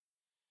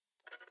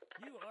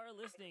You are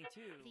listening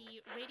to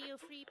the Radio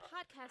Free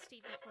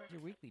Podcasting Network.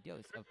 Your weekly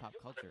dose of pop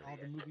culture. All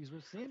the movies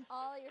we've seen.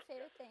 All your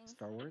favorite things.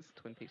 Star Wars.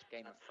 Twin Peaks,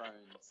 Game of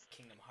Thrones,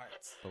 Kingdom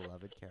Hearts.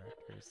 Beloved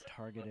characters.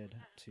 Targeted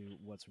to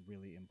what's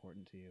really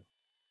important to you.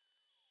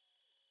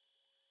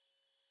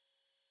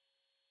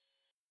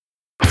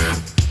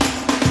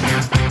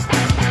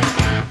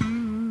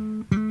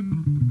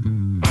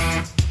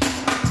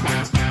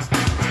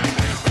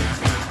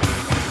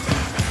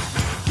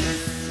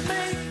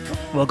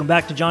 Welcome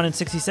back to John in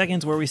 60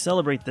 Seconds, where we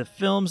celebrate the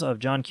films of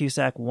John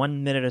Cusack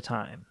 1 minute at a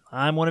time.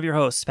 I'm one of your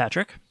hosts,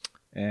 Patrick.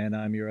 And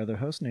I'm your other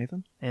host,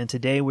 Nathan. And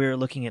today we're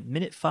looking at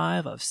minute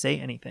 5 of Say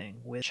Anything,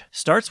 which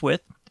starts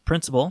with the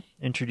principal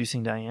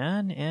introducing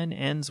Diane and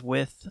ends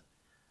with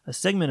a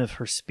segment of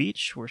her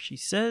speech where she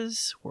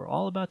says, "We're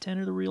all about to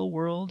enter the real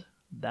world.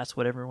 That's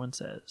what everyone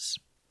says."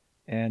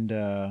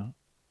 And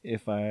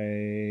if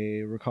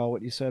I recall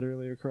what you said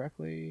earlier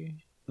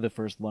correctly, the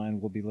first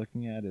line we'll be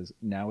looking at is,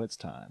 "Now it's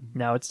time."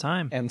 Now it's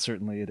time. And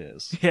certainly it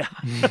is. Yeah.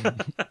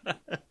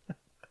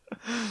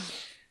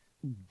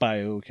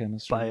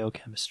 Biochemistry.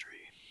 Biochemistry.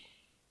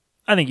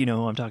 I think you know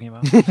who I'm talking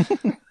about.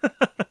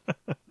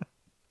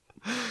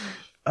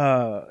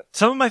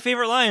 Some of my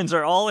favorite lines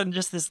are all in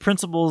just this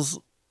principal's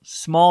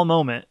small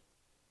moment.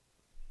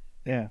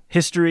 Yeah.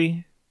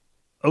 History,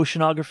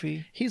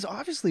 oceanography. He's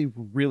obviously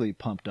really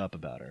pumped up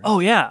about her. Oh,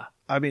 yeah.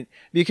 I mean,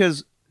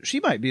 because she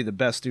might be the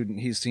best student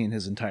he's seen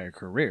his entire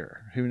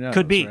career. Who knows?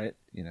 Could be. Right?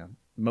 You know,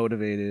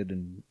 motivated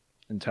and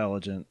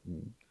intelligent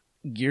and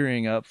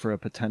gearing up for a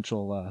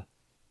potential,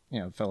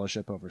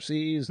 fellowship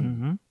overseas.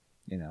 And,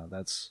 Mm-hmm.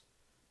 that's,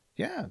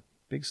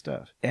 big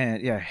stuff.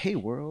 And hey,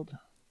 world,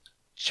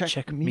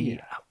 check me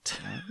out.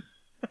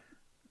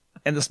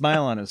 And the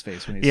smile on his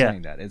face when he's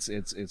saying that,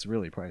 it's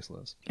really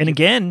priceless. And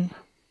again,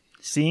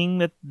 seeing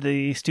that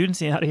the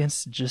students in the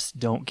audience just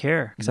don't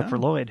care, except for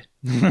Lloyd.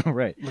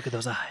 Right. Look at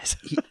those eyes.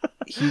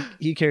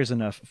 He cares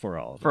enough for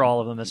all of them. For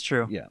all of them, that's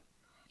true. Yeah.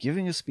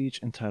 Giving a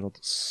speech entitled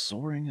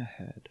Soaring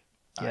Ahead.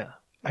 Yeah.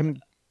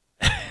 I'm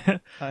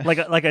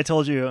like I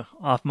told you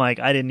off mic,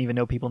 I didn't even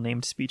know people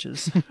named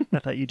speeches. I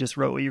thought you just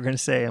wrote what you were going to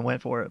say and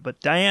went for it.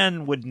 But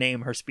Diane would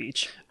name her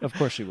speech. Of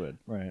course she would,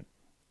 right.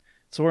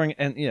 Soaring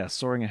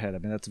Ahead. I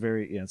mean, that's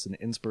it's an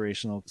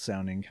inspirational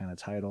sounding kind of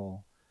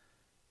title.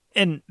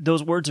 And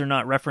those words are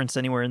not referenced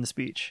anywhere in the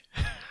speech.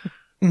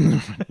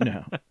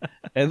 No.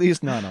 At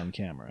least not on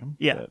camera.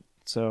 Yeah. But,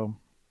 so,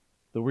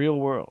 the real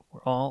world.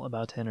 We're all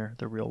about to enter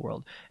the real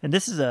world. And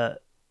this is the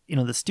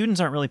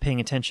students aren't really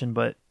paying attention,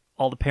 but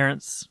all the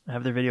parents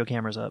have their video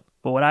cameras up.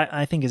 But what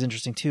I think is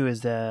interesting too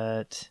is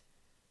that,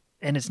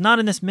 and it's not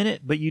in this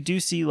minute, but you do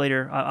see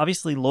later,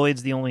 obviously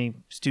Lloyd's the only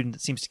student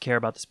that seems to care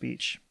about the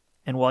speech.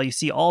 And while you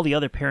see all the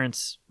other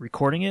parents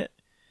recording it,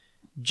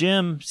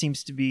 Jim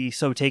seems to be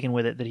so taken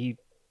with it that he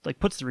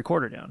puts the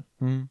recorder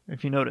down.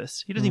 If you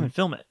notice, he doesn't even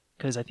film it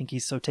because I think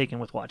he's so taken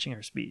with watching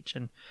her speech.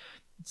 And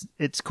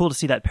it's cool to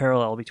see that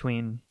parallel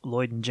between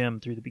Lloyd and Jim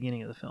through the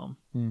beginning of the film.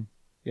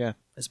 Yeah.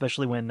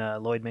 Especially when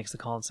Lloyd makes the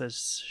call and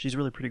says, "She's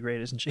really pretty great,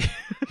 isn't she?"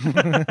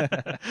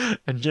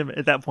 And Jim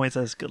at that point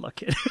says, "Good luck,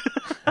 kid."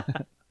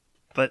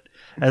 But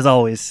as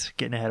always,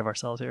 getting ahead of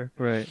ourselves here.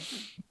 Right.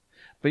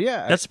 But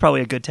yeah, that's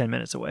probably a good 10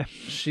 minutes away.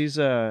 She's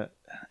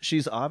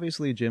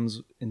obviously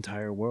Jim's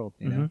entire world,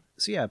 you know.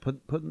 So yeah,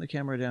 putting the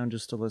camera down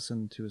just to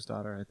listen to his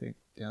daughter, I think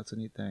it's a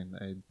neat thing.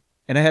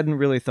 I hadn't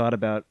really thought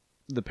about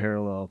the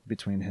parallel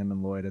between him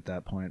and Lloyd at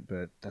that point,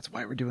 but that's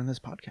why we're doing this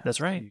podcast.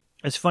 That's right.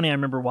 It's funny, I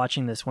remember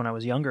watching this when I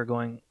was younger,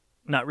 going,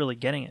 not really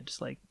getting it,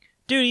 just like,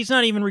 dude, he's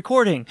not even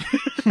recording.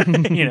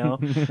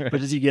 Right.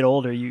 But as you get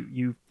older,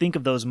 you think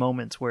of those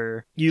moments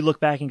where you look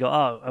back and go,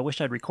 oh, I wish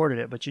I'd recorded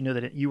it, but you know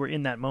that you were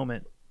in that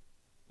moment.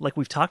 Like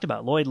we've talked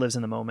about, Lloyd lives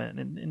in the moment.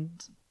 And in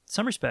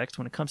some respects,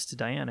 when it comes to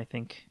Diane, I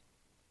think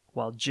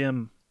while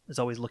Jim is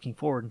always looking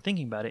forward and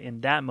thinking about it,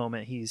 in that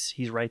moment, he's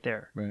right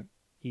there. Right.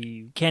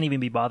 He can't even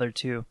be bothered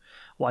to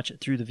watch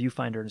it through the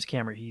viewfinder in his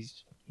camera.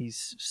 He's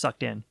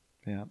sucked in.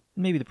 Yeah.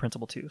 Maybe the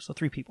principal too. So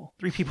 3 people.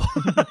 3 people.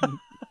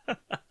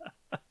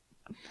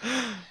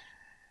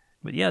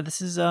 But yeah,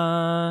 this is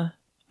I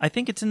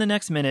think it's in the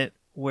next minute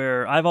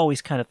where I've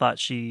always kind of thought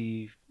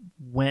she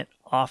went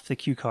off the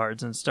cue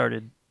cards and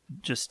started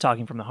just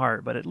talking from the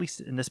heart, but at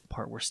least in this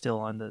part we're still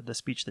on the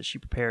speech that she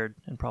prepared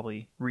and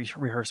probably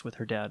rehearsed with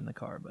her dad in the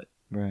car. But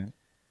right.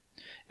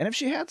 And if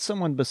she had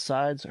someone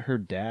besides her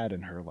dad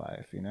in her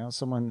life,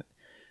 someone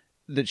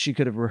that she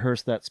could have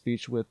rehearsed that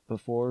speech with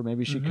before,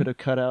 maybe she could have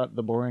cut out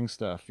the boring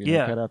stuff,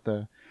 cut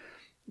out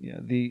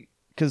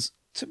because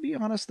to be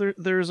honest,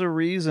 there's a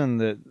reason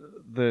that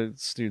the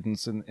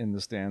students in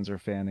the stands are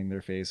fanning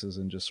their faces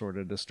and just sort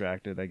of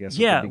distracted, I guess,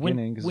 at the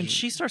beginning. When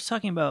she starts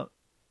talking about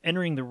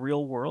entering the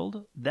real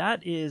world,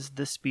 that is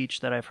the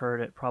speech that I've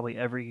heard at probably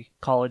every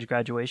college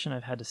graduation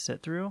I've had to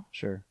sit through.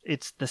 Sure.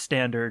 It's the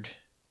standard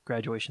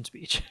graduation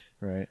speech.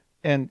 Right.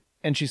 And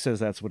she says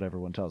that's what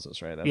everyone tells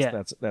us, right?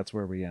 That's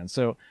where we end.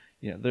 So,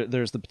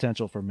 there's the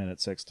potential for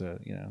minute 6 to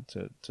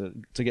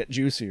get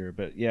juicier,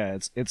 but yeah,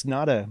 it's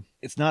not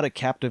a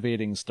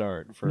captivating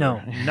start for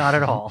No, not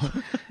at all.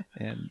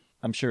 And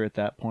I'm sure at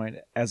that point,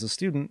 as a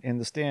student in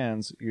the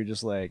stands, you're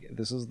just like,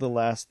 this is the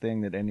last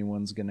thing that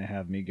anyone's going to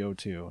have me go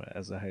to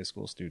as a high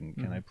school student.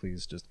 Can I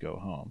please just go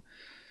home?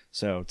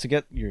 So to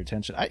get your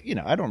attention, I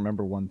don't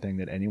remember one thing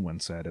that anyone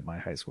said at my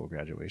high school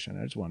graduation.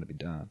 I just wanted to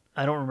be done.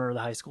 I don't remember the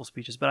high school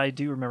speeches, but I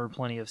do remember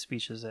plenty of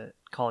speeches at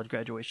college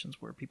graduations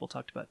where people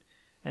talked about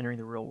entering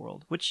the real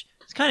world, which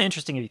is kind of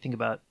interesting if you think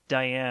about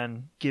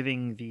Diane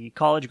giving the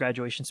college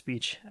graduation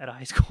speech at a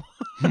high school.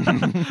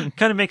 Kind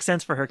of makes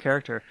sense for her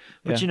character.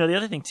 But, Yeah. the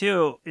other thing,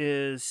 too,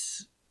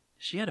 is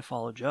she had to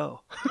follow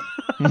Joe.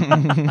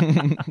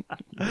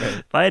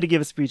 If I had to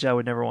give a speech, I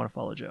would never want to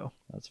follow Joe.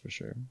 That's for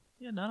sure.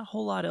 Yeah, not a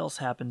whole lot else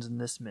happens in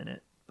this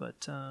minute,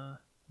 but Yeah,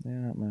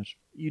 not much.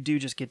 you do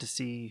just get to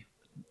see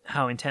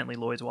how intently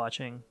Lloyd's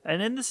watching.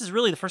 And then this is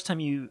really the first time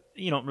you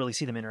don't really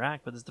see them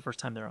interact, but this is the first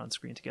time they're on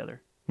screen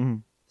together.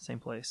 Mhm. Same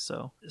place.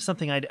 So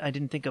something I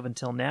didn't think of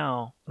until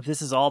now. If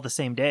this is all the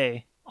same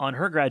day, on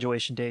her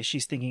graduation day,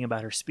 she's thinking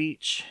about her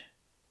speech,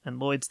 and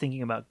Lloyd's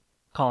thinking about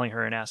calling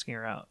her and asking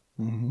her out.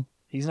 Mm-hmm.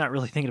 He's not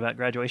really thinking about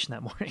graduation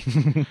that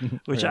morning,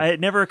 which it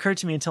never occurred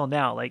to me until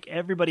now. Like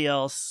everybody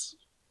else,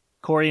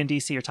 Corey and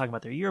DC are talking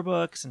about their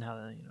yearbooks and how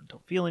they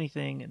don't feel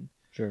anything, and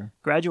Sure.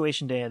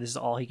 graduation day, this is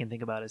all he can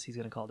think about is he's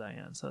going to call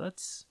Diane. So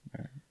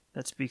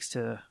that speaks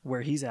to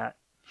where he's at.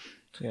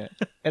 Yeah,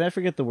 and I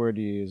forget the word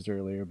you used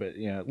earlier, but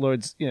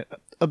Lloyd's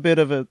a bit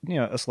of a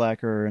a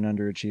slacker or an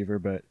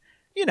underachiever, but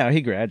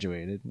he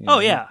graduated. Oh,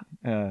 yeah.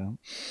 Uh,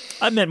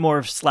 I meant more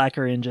of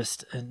slacker in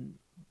just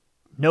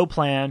no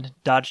plan,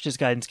 dodged his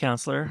guidance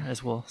counselor,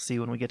 as we'll see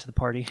when we get to the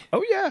party.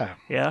 oh yeah,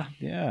 Yeah.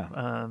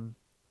 yeah.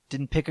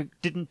 Didn't pick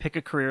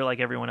a career like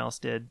everyone else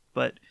did,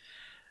 but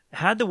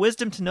had the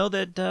wisdom to know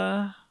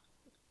that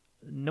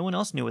no one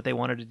else knew what they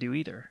wanted to do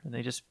either, and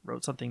they just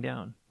wrote something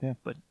down. Yeah.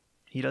 But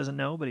he doesn't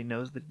know, but he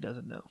knows that he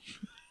doesn't know.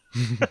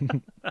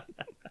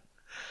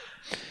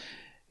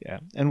 Yeah,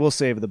 and we'll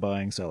save the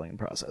buying selling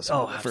process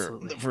Oh, for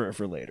absolutely.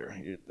 for later.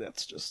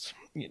 That's just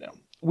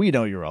we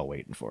know you're all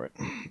waiting for it,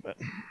 but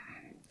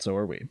so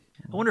are we.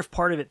 I wonder if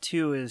part of it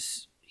too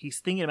is he's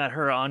thinking about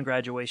her on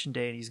graduation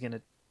day, and he's going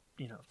to,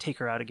 take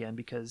her out again,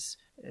 because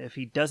if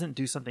he doesn't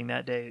do something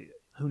that day,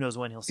 who knows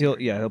when he'll see her.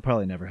 He'll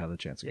probably never have the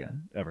chance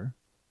again, ever.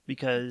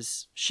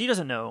 Because she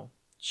doesn't know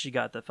she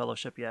got the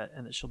fellowship yet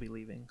and that she'll be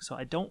leaving. So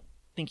I don't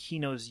think he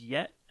knows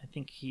yet. I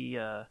think he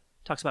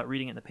talks about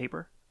reading it in the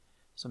paper.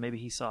 So maybe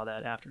he saw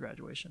that after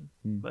graduation.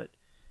 But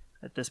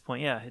at this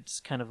point,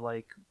 it's kind of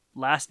like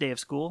last day of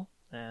school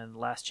and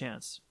last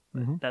chance.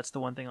 But that's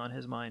the one thing on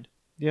his mind.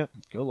 Yep,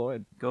 go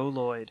Lloyd. Go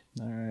Lloyd.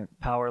 All right,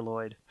 Power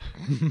Lloyd.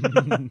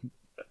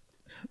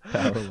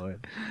 power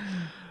Lloyd.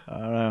 I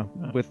don't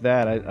know. With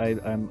that,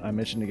 I'm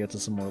itching to get to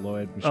some more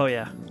Lloyd. Oh,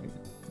 yeah.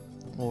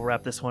 We'll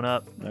wrap this one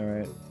up. All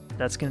right.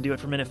 That's going to do it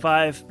for Minute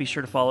 5. Be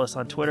sure to follow us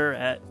on Twitter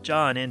at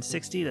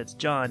JohnIn60. That's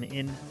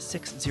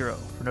JohnIn60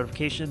 for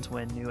notifications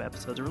when new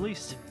episodes are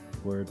released.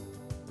 Word.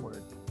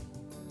 Word.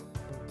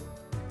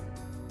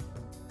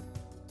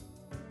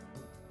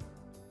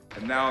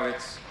 And now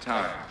it's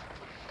time.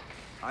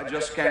 I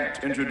just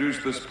can't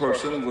introduce this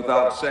person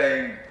without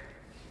saying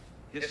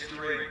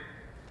history,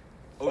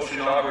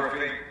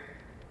 oceanography,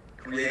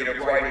 creative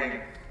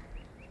writing,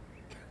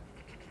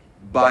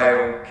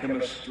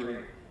 biochemistry.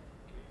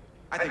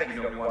 I think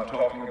you know who I'm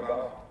talking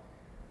about.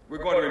 We're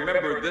going to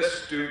remember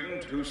this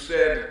student who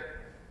said,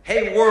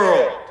 "Hey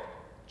world,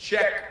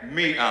 check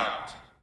me out."